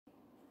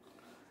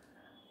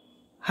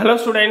Hello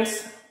students,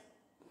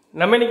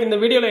 நம்ம இன்னைக்கு இந்த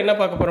வீடியோல என்ன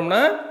பார்க்க போறோம்னா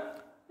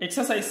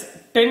exercise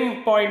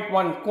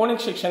 10.1 CONIC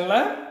sectionல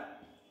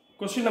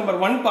question number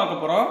 1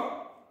 பார்க்க போறோம்.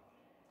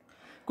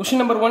 question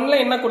number 1ல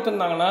என்ன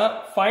கொடுத்திருந்தாங்கன்னா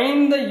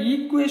find the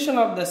equation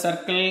of the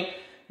circle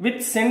with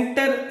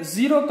center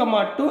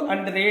 0,2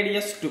 and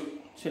radius 2.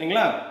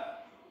 சரிங்களா?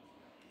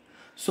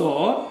 So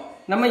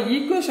நம்ம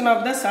equation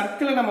of the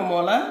circle நம்ம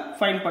முதல்ல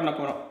find பண்ண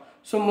போறோம்.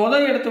 So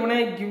முதல்ல எடுத்தவனே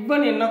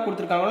given என்ன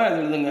கொடுத்திருக்காங்களோ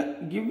அது எழுதுங்க.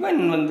 given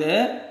வந்து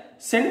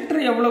center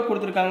எவ்வளவு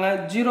கொடுத்திருக்காங்க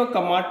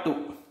 0,2.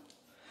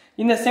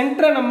 இந்த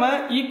சென்டரை நம்ம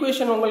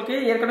ஈக்குவேஷன் உங்களுக்கு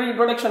ஏற்கனவே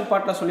இன்ட்ரோடக்ஷன்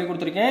பார்ட்ல சொல்லி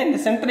கொடுத்திருக்கேன். இந்த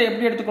சென்டரை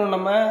எப்படி எடுத்துக்கணும்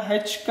நம்ம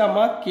h,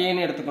 k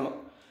ன்னு எடுத்துக்கணும்.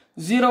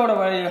 0 ஓட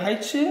வேல்யூ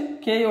h,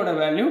 k ஓட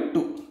வேல்யூ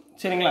 2.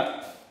 சரிங்களா?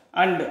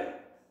 and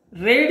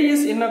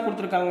radius என்ன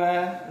கொடுத்திருக்காங்க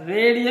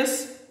radius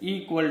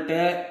equal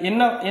to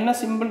என்ன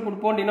சிம்பிள்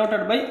கொடுப்போம்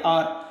denoted by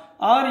r.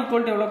 r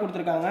equal to எவ்வளவு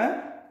கொடுத்திருக்காங்க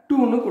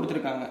 2 ன்னு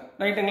கொடுத்திருக்காங்க.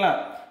 ரைட்டுங்களா?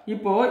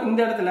 இப்போ இந்த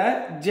இடத்துல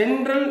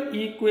general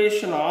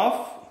equation of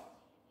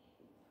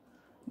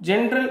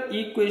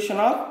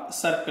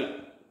circle.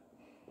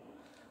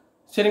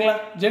 சரிங்களா?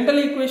 general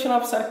equation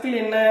of circle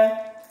என்ன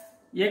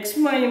x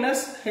minus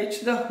h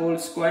the whole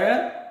square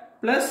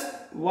plus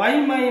y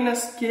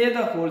minus k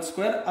the whole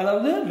square,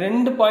 அதாவது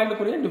ரெண்டு பாயிண்ட்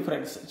குரிய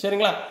டிஃபரன்ஸ்.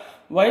 சரிங்களா?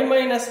 y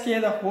minus k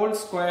the whole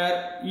square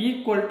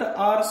equal to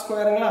r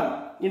ஸ்கொயர்ங்களா?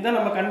 இதான்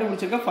நம்ம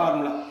கண்டுபிடிச்சிருக்க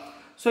formula.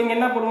 So இங்க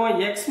என்ன பண்ணுவோம்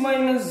x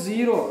minus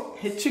 0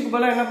 h க்கு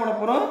பதிலா என்ன பண்ண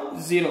போறோம்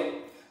 0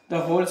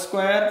 the whole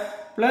square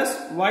plus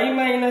y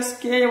minus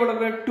k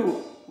எவ்வளவு 2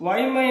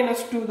 y minus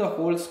 2 the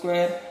whole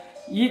square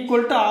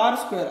equal to r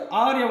square.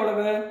 r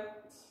எவ்வளவு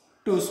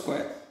 2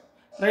 square.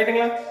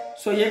 ரைட்டுங்களா?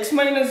 சோ x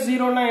minus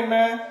 0 னா என்ன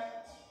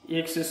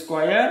x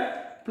square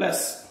plus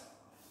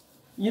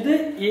இது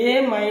a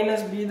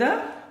minus b the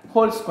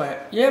whole square.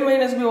 a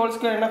minus b whole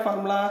square என்ன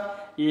formula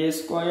a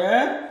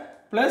square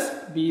plus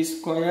b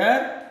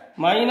square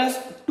minus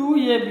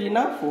 2ab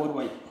னா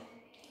 4y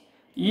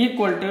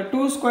equal to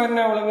 2 square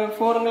னா எவ்வளவு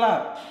 4ங்களா?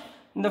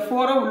 இந்த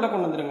 4 உள்ள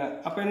கொண்டு வந்துருங்க.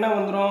 அப்ப என்ன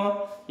வந்துரும்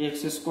x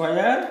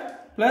square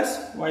plus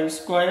y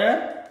square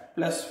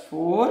plus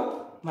 4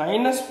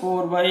 minus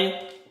 4y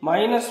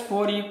minus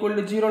 4 equal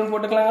to 0 ன்னு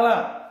போட்டுக்கலாங்களா?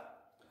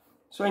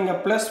 so இங்க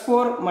plus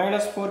 4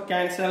 minus 4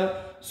 cancel.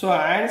 so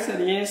answer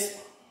is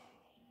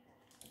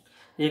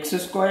x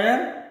square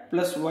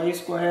plus y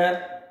square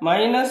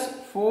minus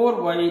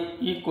 4y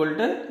equal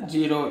to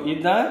 0.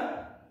 இதுதான்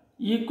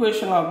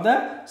equation of the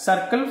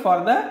circle for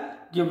the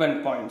given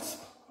points.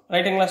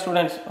 ரைட்டுங்களா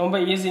students? ரொம்ப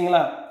ஈஸிங்களா?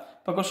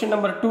 இப்போ question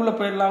number 2ல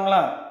போயிடலாங்களா?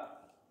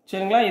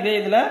 சரிங்களா? இதே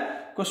இதில்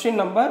question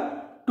number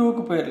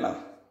 2க்கு போயிடலாம்.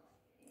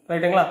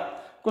 ரைட்டுங்களா?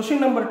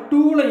 கொஸ்டின் நம்பர்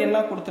 2ல என்ன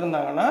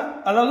கொடுத்துருந்தாங்கன்னா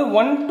அதாவது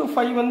 1 to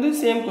 5 வந்து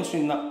சேம்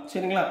கொஸ்டின் தான்.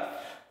 சரிங்களா?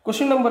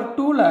 கொஸ்டின் நம்பர்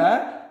 2ல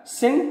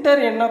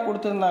சென்டர் என்ன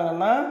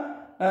கொடுத்துருந்தாங்கன்னா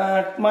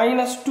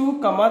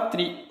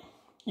 -2,3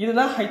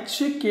 இதுதான்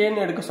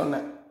HKன்னு எடுக்க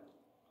சொன்னேன்.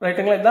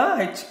 ரைட்டுங்களா? இதுதான்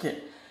HK.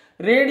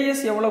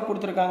 ரேடியஸ் எவ்வளவு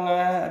கொடுத்துருக்காங்க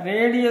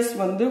ரேடியஸ்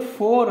வந்து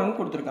 4ன்னு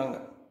கொடுத்துருக்காங்க.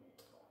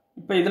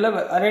 இப்போ இதில்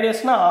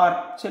ரேடியஸ்னா r.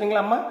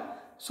 சரிங்களாம்மா?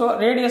 ஸோ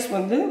ரேடியஸ்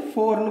வந்து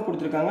 4ன்னு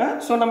கொடுத்துருக்காங்க.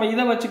 ஸோ நம்ம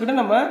இதை வச்சுக்கிட்டு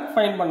நம்ம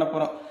ஃபைண்ட் பண்ண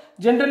போகிறோம்.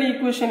 ஜென்ரல்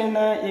ஈக்குவேஷன் என்ன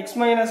x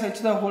minus h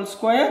the whole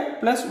square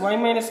plus y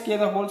minus k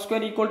the whole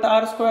square equal to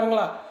r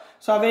ஸ்கொயருங்களா?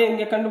 So அதே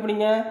இங்கே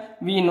கண்டுபிடிங்க.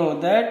 we know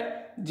that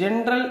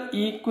general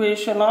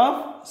equation of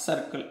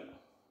circle.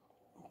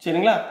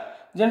 சரிங்களா?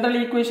 general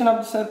equation of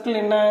the circle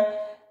என்ன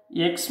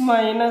x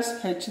minus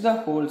h the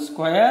whole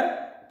square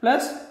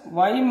plus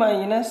y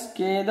minus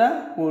k the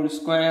whole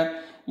square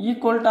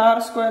equal to r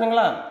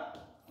ஸ்கொயருங்களா?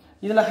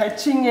 இதில்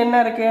h இங்கே என்ன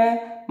இருக்கு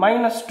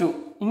 -2,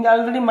 இங்கே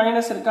ஆல்ரெடி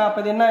மைனஸ் இருக்கா? அப்போ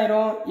இது என்ன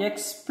ஆயிரும் x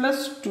plus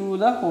 2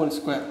 the whole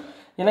square.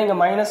 ஏன்னா இங்கே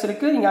மைனஸ்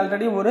இருக்கு, இங்கே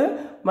ஆல்ரெடி ஒரு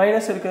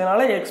மைனஸ்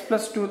இருக்கிறதுனால x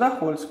plus 2 the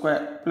whole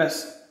square plus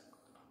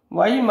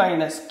y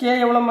minus k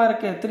எவ்வளோமா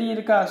இருக்கு 3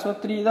 இருக்கா? So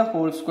 3 the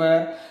whole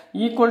square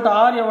equal to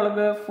r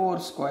எவ்வளவு 4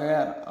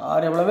 square.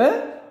 r எவ்வளவு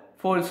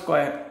 4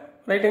 square.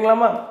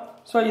 ரைட்டுங்களாமா?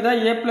 ஸோ இதான்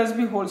a plus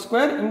b whole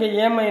square, இங்கே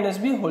a minus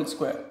b whole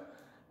square.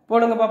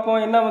 போடுங்க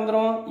பார்ப்போம் என்ன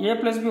வந்துடும் a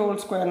plus b whole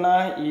squareனா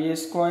a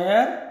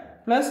square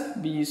plus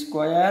b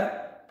square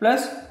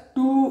plus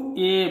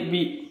 2ab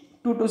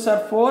 2 2s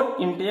are 4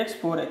 into x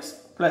 4x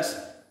plus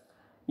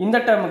இந்த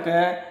டேர்முக்கு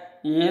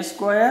a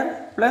square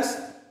plus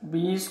b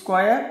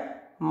square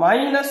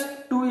minus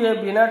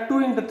 2ab னா 2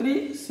 into 3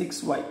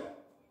 6y.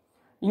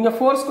 இங்க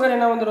 4 square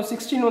என்ன வந்துரும்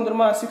 16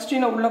 வந்துருமா?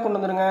 16 உள்ள கொண்டு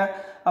வந்துருங்க.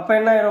 அப்ப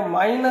என்ன ஆயிரும்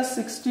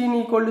 -16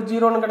 equal to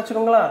 0 ன்னு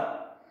கிடைச்சிருங்களா?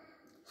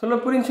 சொல்ல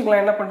புரிஞ்சுங்களா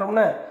என்ன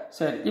பண்றோம்னு?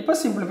 சரி, இப்போ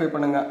சிம்பிளிஃபை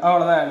பண்ணுங்க.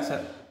 அவ்வளவுதான்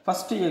answer.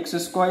 First x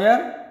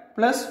square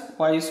plus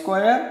y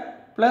square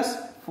plus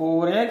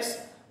 4x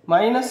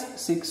minus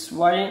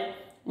 6y.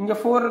 இங்க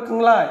 4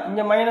 இருக்குங்களா?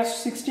 இங்க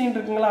 -16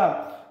 இருக்குங்களா?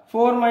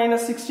 4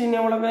 minus 16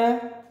 எவ்வளவு?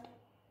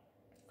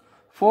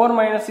 4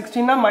 minus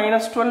 16 னா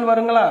 -12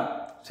 வருங்களா?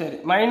 சரி,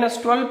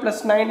 -12 plus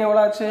 9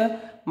 எவ்வளவு ஆச்சு?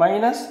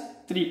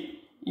 -3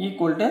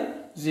 equal to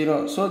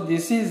 0. So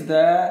this is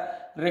the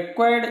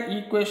required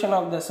equation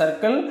of the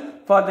circle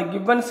for the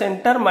given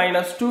center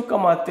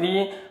 -2,3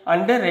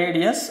 and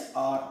radius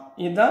r.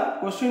 இதுதான்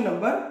question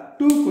number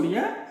 2 குரிய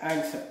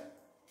ஆன்சர்.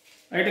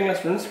 ரைட்டுங்களா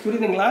ஸ்டூடெண்ட்ஸ்,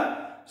 புரியுதுங்களா?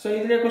 ஸோ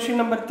இதுலேயே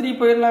கொஸ்டின் நம்பர் 3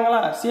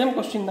 போயிடலாங்களா? சேம்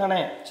கொஸ்டின் தானே,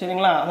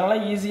 சரிங்களா?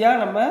 அதனால்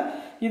ஈஸியாக நம்ம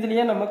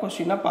இதுலேயே நம்ம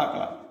கொஸ்டினை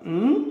பார்க்கலாம்.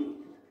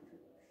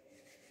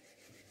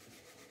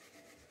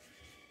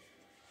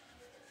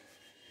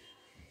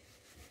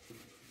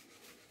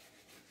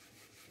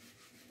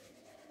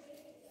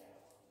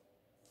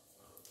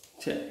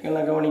 சரி,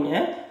 எல்லாம் கவனிங்க.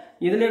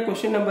 இதுலேயே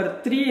கொஸ்டின் நம்பர்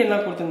 3 என்ன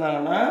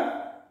கொடுத்துருந்தாங்கன்னா,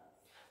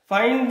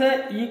 find the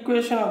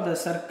equation of the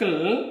circle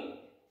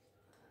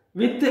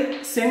with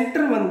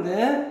centre வந்து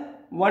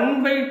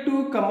 1/2,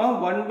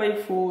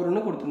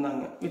 1/4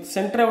 கொடுத்துருந்தாங்க. வித்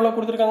சென்டர் எவ்வளோ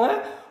கொடுத்துருக்காங்க?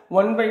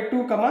 1/2,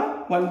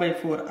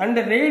 1/4 அண்ட்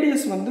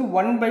ரேடியஸ் வந்து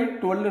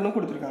 1/12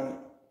 கொடுத்துருக்காங்க.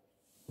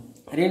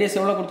 ரேடியஸ்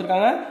எவ்வளோ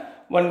கொடுத்துருக்காங்க?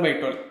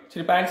 1/12.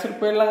 சரி, இப்போ ஆன்சர்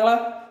போயிடலாங்களா?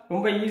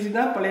 ரொம்ப ஈஸி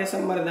தான், பழைய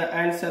சம் மாதிரி தான்.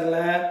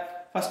 ஆன்சரில்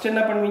ஃபர்ஸ்ட்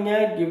என்ன பண்ணுவீங்க?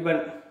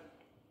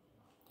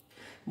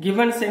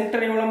 கிவன்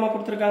சென்டர் எவ்வளோமா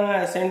கொடுத்துருக்காங்க?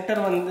 சென்டர்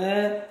வந்து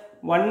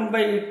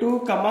 1/2,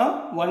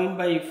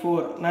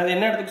 1/4. நான் இது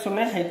என்ன எடுத்துக்க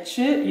சொன்னேன்? h,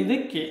 இது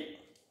k.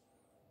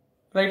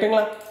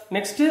 ரைட்டுங்களா?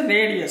 நெக்ஸ்ட்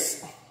ரேடியஸ்,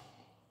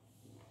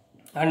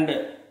 அண்ட்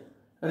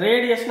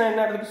ரேடியஸ்னா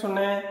என்ன எடுத்துக்க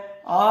சொன்னேன்?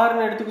 r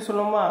எடுத்துக்க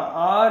சொன்னோமா?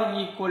 r =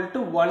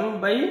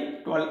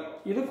 1/12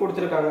 இது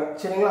கொடுத்துருக்காங்க.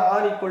 சரிங்களா?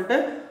 r =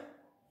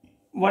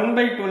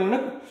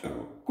 1/12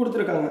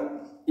 கொடுத்துருக்காங்க.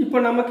 இப்போ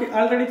நமக்கு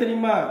ஆல்ரெடி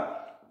தெரியுமா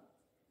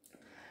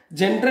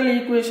general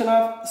equation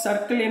of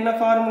circle என்ன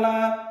formula?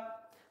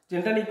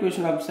 general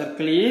equation of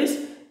circle is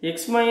x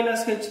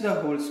minus h the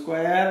whole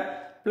square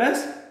plus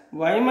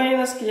y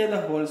minus k the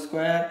whole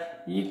square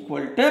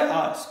equal to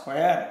r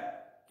square.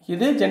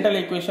 இது general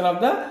equation of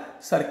the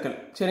circle.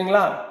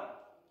 சரிங்களா?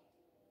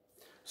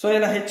 So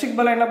இதில் h க்கு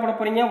பதிலா என்ன போட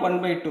போறீங்க?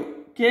 1/2.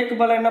 k க்கு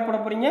பதிலா என்ன போட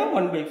போறீங்க?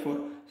 1/4.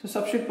 ஸோ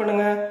சப்ஸ்டியூட்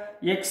பண்ணுங்க.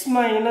 x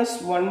minus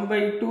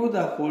 1/2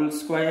 the whole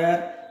square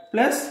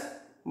plus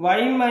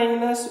y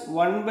minus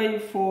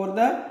 1/4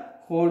 the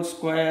whole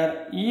square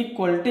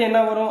equal to என்ன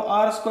வரும்?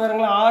 r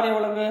ஸ்கொயருங்களா? r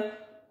எவ்வளவு?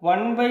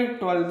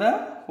 1/12 the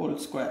whole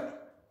square.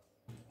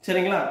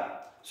 சரிங்களா?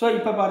 ஸோ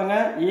இப்போ பாருங்க,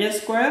 a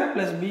square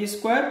plus b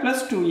square plus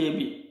 2ab.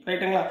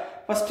 ரைட்டுங்களா?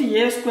 ஃபர்ஸ்ட்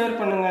a square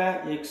பண்ணுங்க,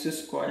 x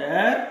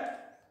square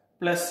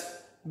plus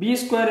b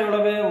square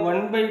எவ்வளவு?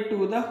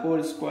 1/2 the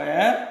whole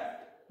square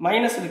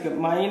minus இருக்கு,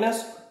 minus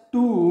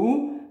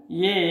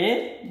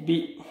 2ab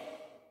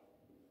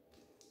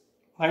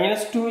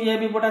minus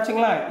 2ab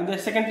போட்டாச்சுங்களா? இந்த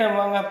செகண்ட்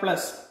டைம் வாங்க,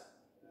 பிளஸ்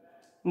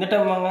இந்த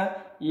டைம் வாங்க,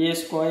 a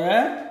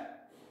square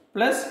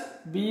plus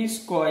b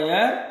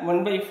square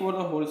 1/4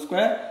 the whole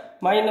square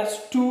minus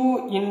 2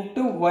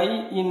 into y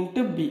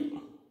into b.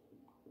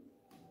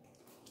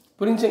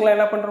 புரிஞ்சுங்களா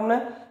என்ன பண்றோம்னா?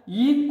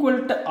 equal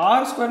to r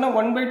square னா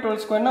 1/12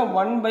 square னா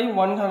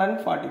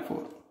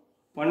 1/144.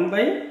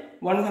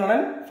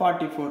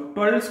 1/144.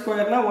 12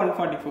 square னா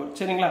 144.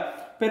 சரிங்களா?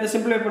 இப்போ இதை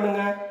சிம்பிளை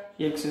பண்ணுங்க.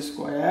 x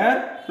square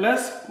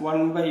plus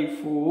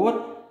 1/4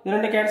 இது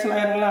ரெண்டு cancel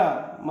ஆயிருங்களா?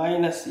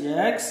 minus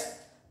x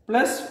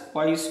plus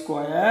y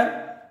square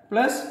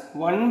plus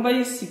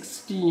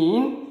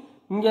 1/16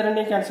 இங்க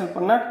ரெண்டையும் கேன்சல்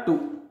பண்ணா 2.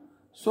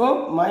 so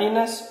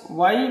minus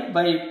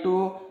y/2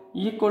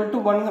 equal to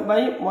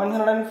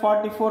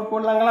 1/144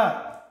 போடலாங்களா?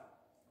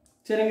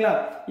 சரிங்களா?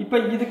 இப்போ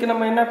இதுக்கு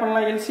நம்ம என்ன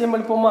பண்ணலாம்? LCM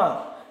எடுப்போமா?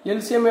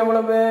 LCM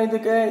எவ்வளவு?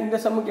 இதுக்கு இந்த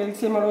சம்முக்கு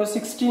LCM எவ்வளவு?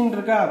 16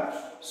 இருக்கா?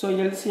 ஸோ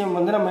LCM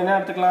வந்து நம்ம என்ன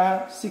எடுத்துக்கலாம்?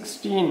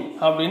 16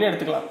 அப்படின்னு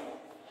எடுத்துக்கலாம்.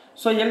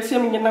 ஸோ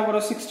LCM இங்கே என்ன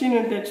வரும்? 16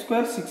 into x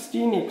square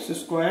 16x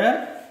square.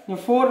 இங்கே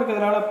 4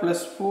 இருக்கிறதுனால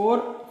plus 4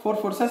 4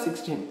 4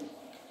 16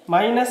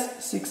 minus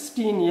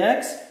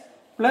 16x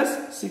plus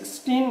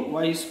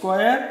 16y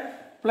square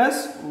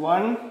plus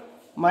 1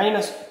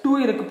 minus 2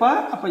 இருக்குப்பா,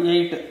 அப்போ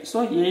 8. So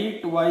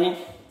 8y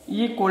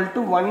equal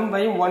to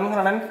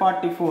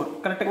 1/144.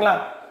 கரெக்டுங்களா?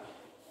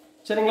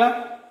 சரிங்களா?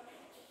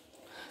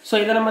 ஸோ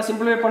இதை நம்ம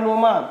சிம்பிளிஃபை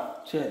பண்ணுவோமா?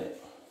 சரி,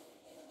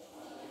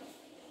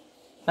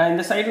 நான்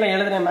இந்த சைடில்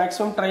எழுதுறேன்,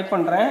 மேக்ஸிமம் ட்ரை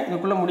பண்ணுறேன்,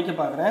 இதுக்குள்ளே முடிக்க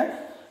பார்க்குறேன்.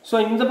 ஸோ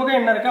இந்த பக்கம்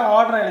என்ன இருக்குது?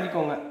 ஆர்டராக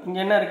எழுதிக்கோங்க. இங்கே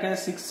என்ன இருக்குது?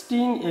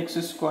 16x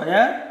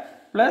square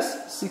plus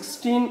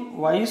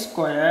 16y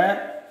square,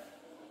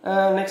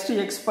 next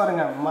x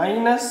பாருங்கள்,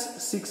 மைனஸ்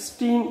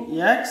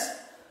 16x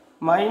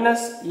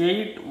மைனஸ்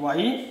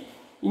 8y,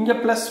 இங்கே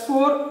ப்ளஸ்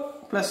 4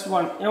 ப்ளஸ்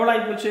 1 எவ்வளோ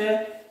ஆகிப்போச்சு?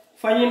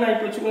 5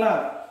 ஆகிப்போச்சுங்களா?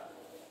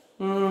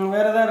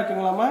 வேறு எதாவது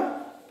இருக்குங்களாமா?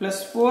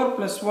 ப்ளஸ் 4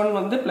 ப்ளஸ் 1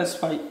 வந்து ப்ளஸ்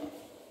 5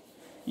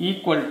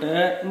 ஈக்குவல் டு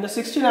இந்த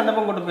 16 அந்த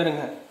பக்கம் கொண்டு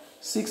போயிருங்க,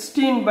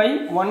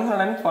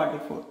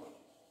 16/144.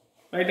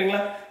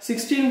 ரைட்டுங்களா?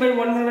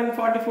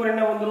 16/144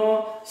 என்ன வந்துடும்?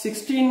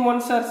 16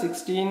 1s are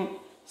 16,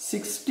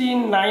 16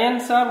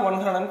 9s are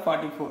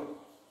 144.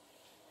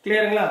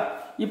 கிளியருங்களா?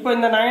 இப்போ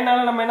இந்த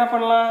 9ஆல் நம்ம என்ன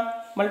பண்ணலாம்?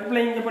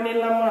 மல்டிப்ளை இங்கே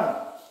பண்ணிடலாமா?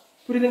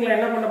 புரியுதுங்களா?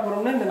 என்ன பண்ண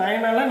போகிறோம்னா இந்த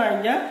 9ஆல் நான்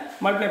இங்கே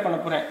மல்டிப்ளை பண்ண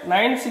போகிறேன்.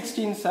 9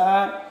 16s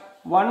are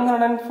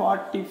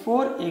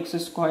 144x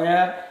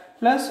square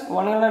plus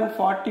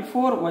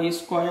 144y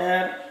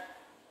square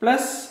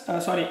plus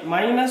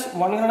minus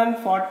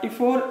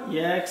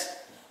 144x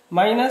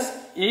minus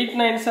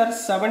 8 9s are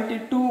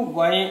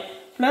 72y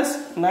plus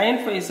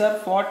 9 5s are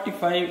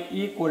 45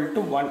 equal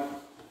to 1.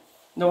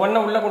 இந்த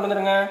 1 உள்ள கொண்டு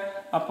வந்துருங்க.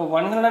 அப்போ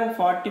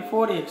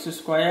 144x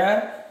square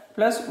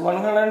plus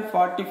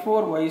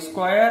 144y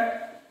square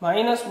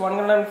minus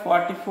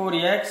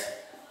 144x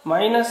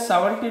minus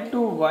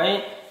 72y.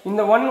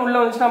 இந்த 1 உள்ள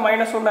வந்துச்சுன்னா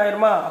minus 1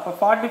 ஆயிருமா? அப்போ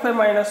 45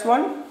 minus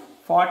 1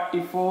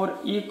 44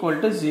 equal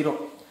to 0.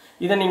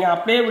 இதை நீங்க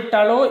அப்படியே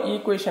விட்டாலோ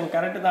ஈக்குவேஷன்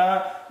கரெக்ட் தான்.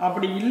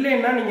 அப்படி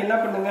இல்லைன்னா நீங்க என்ன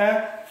பண்ணுங்க,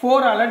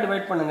 4 ஆல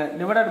டிவைட் பண்ணுங்க.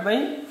 டிவைடட் பை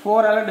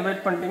 4 ஆல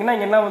டிவைட் பண்ணிட்டீங்கன்னா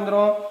இங்க என்ன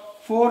வந்துரும்,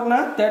 4 னா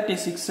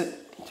 36.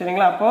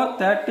 சரிங்களா? அப்போ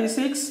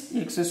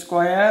 36x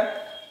square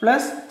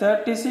plus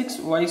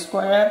 36y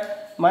square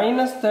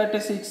minus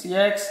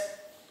 36x.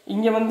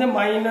 இங்க வந்து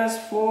minus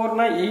 4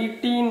 னா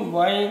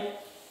 18y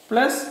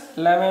plus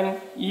 11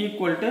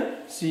 equal to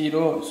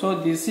 0. So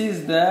this is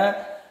the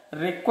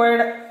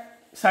required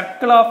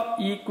circle of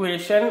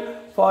equation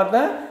for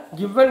the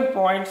given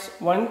points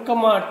 1,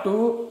 2,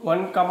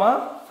 1,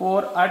 4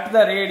 at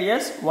the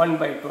radius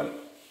 1/12.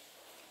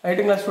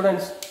 ரைட்டுங்களா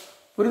ஸ்டூடெண்ட்ஸ்?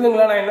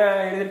 புரியுதுங்களா நான் என்ன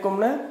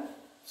எழுதியிருக்கோம்னு?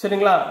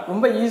 சரிங்களா?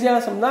 ரொம்ப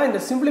ஈஸியான சம் தான். இந்த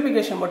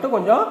சிம்பிளிஃபிகேஷன் மட்டும்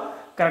கொஞ்சம்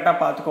கரெக்டாக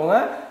பார்த்துக்கோங்க.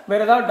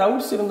 வேறு ஏதாவது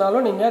டவுட்ஸ்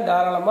இருந்தாலும் நீங்கள்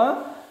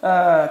தாராளமாக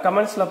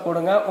கமெண்ட்ஸில்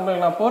போடுங்க.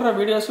 உங்களுக்கு நான் போடுற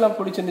வீடியோஸ்லாம்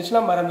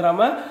பிடிச்சிருந்துச்சுன்னா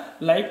மறந்துடாமல்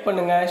லைக்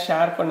பண்ணுங்கள்,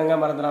 ஷேர்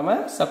பண்ணுங்கள்,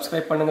 மறந்துடாமல்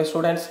சப்ஸ்கிரைப் பண்ணுங்கள்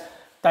ஸ்டூடெண்ட்ஸ்.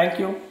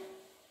 தேங்க்யூ.